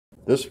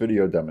This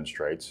video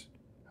demonstrates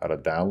how to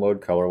download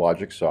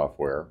ColorLogic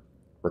software,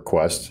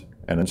 request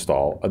and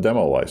install a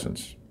demo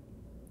license.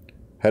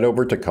 Head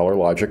over to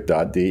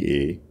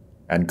colorlogic.de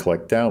and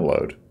click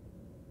Download.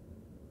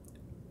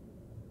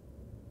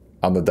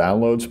 On the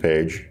Downloads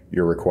page,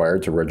 you're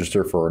required to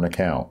register for an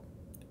account.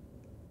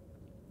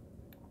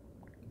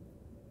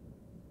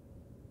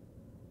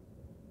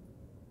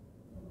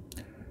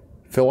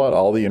 Fill out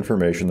all the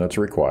information that's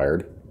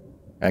required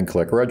and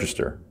click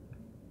Register.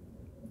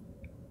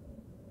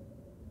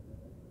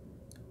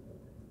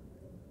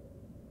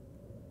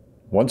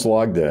 Once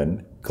logged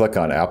in, click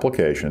on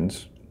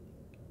Applications,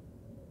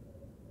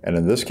 and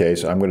in this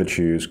case I'm going to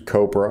choose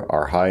Copra,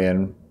 our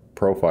high-end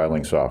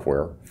profiling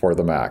software for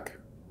the Mac.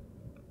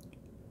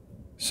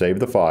 Save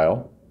the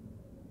file,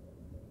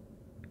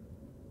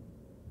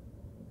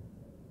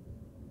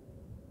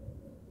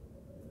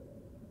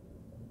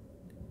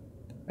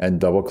 and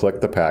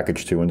double-click the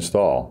package to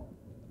install.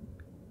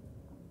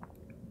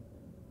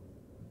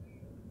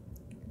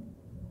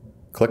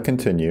 Click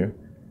Continue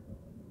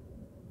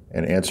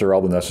and answer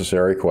all the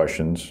necessary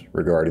questions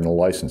regarding the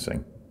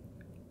licensing.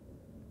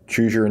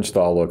 Choose your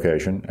install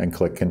location and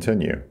click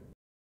Continue.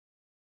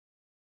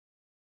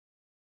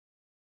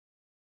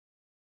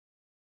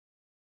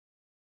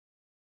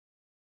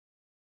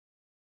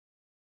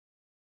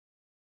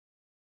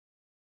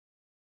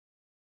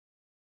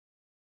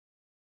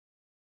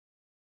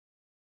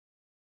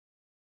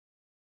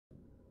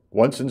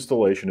 Once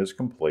installation is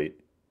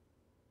complete,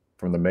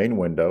 from the main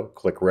window,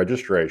 click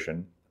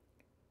Registration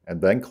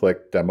and then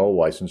click Demo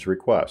License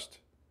Request.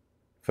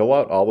 Fill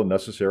out all the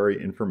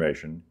necessary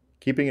information,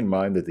 keeping in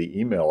mind that the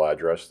email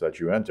address that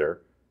you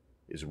enter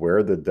is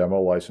where the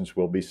demo license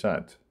will be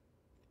sent.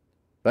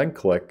 Then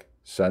click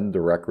Send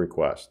Direct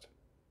Request.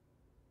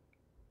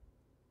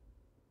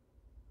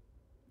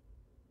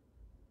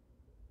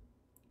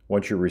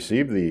 Once you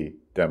receive the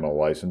demo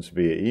license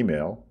via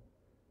email,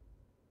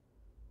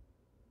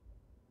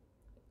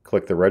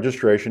 click the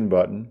Registration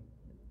button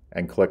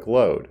and click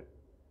Load.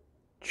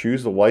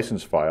 Choose the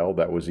license file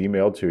that was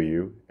emailed to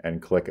you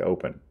and click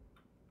Open.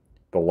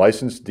 The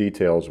License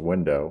Details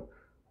window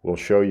will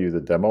show you the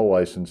demo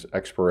license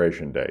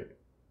expiration date.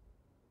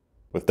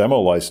 With demo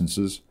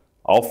licenses,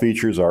 all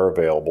features are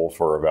available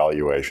for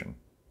evaluation.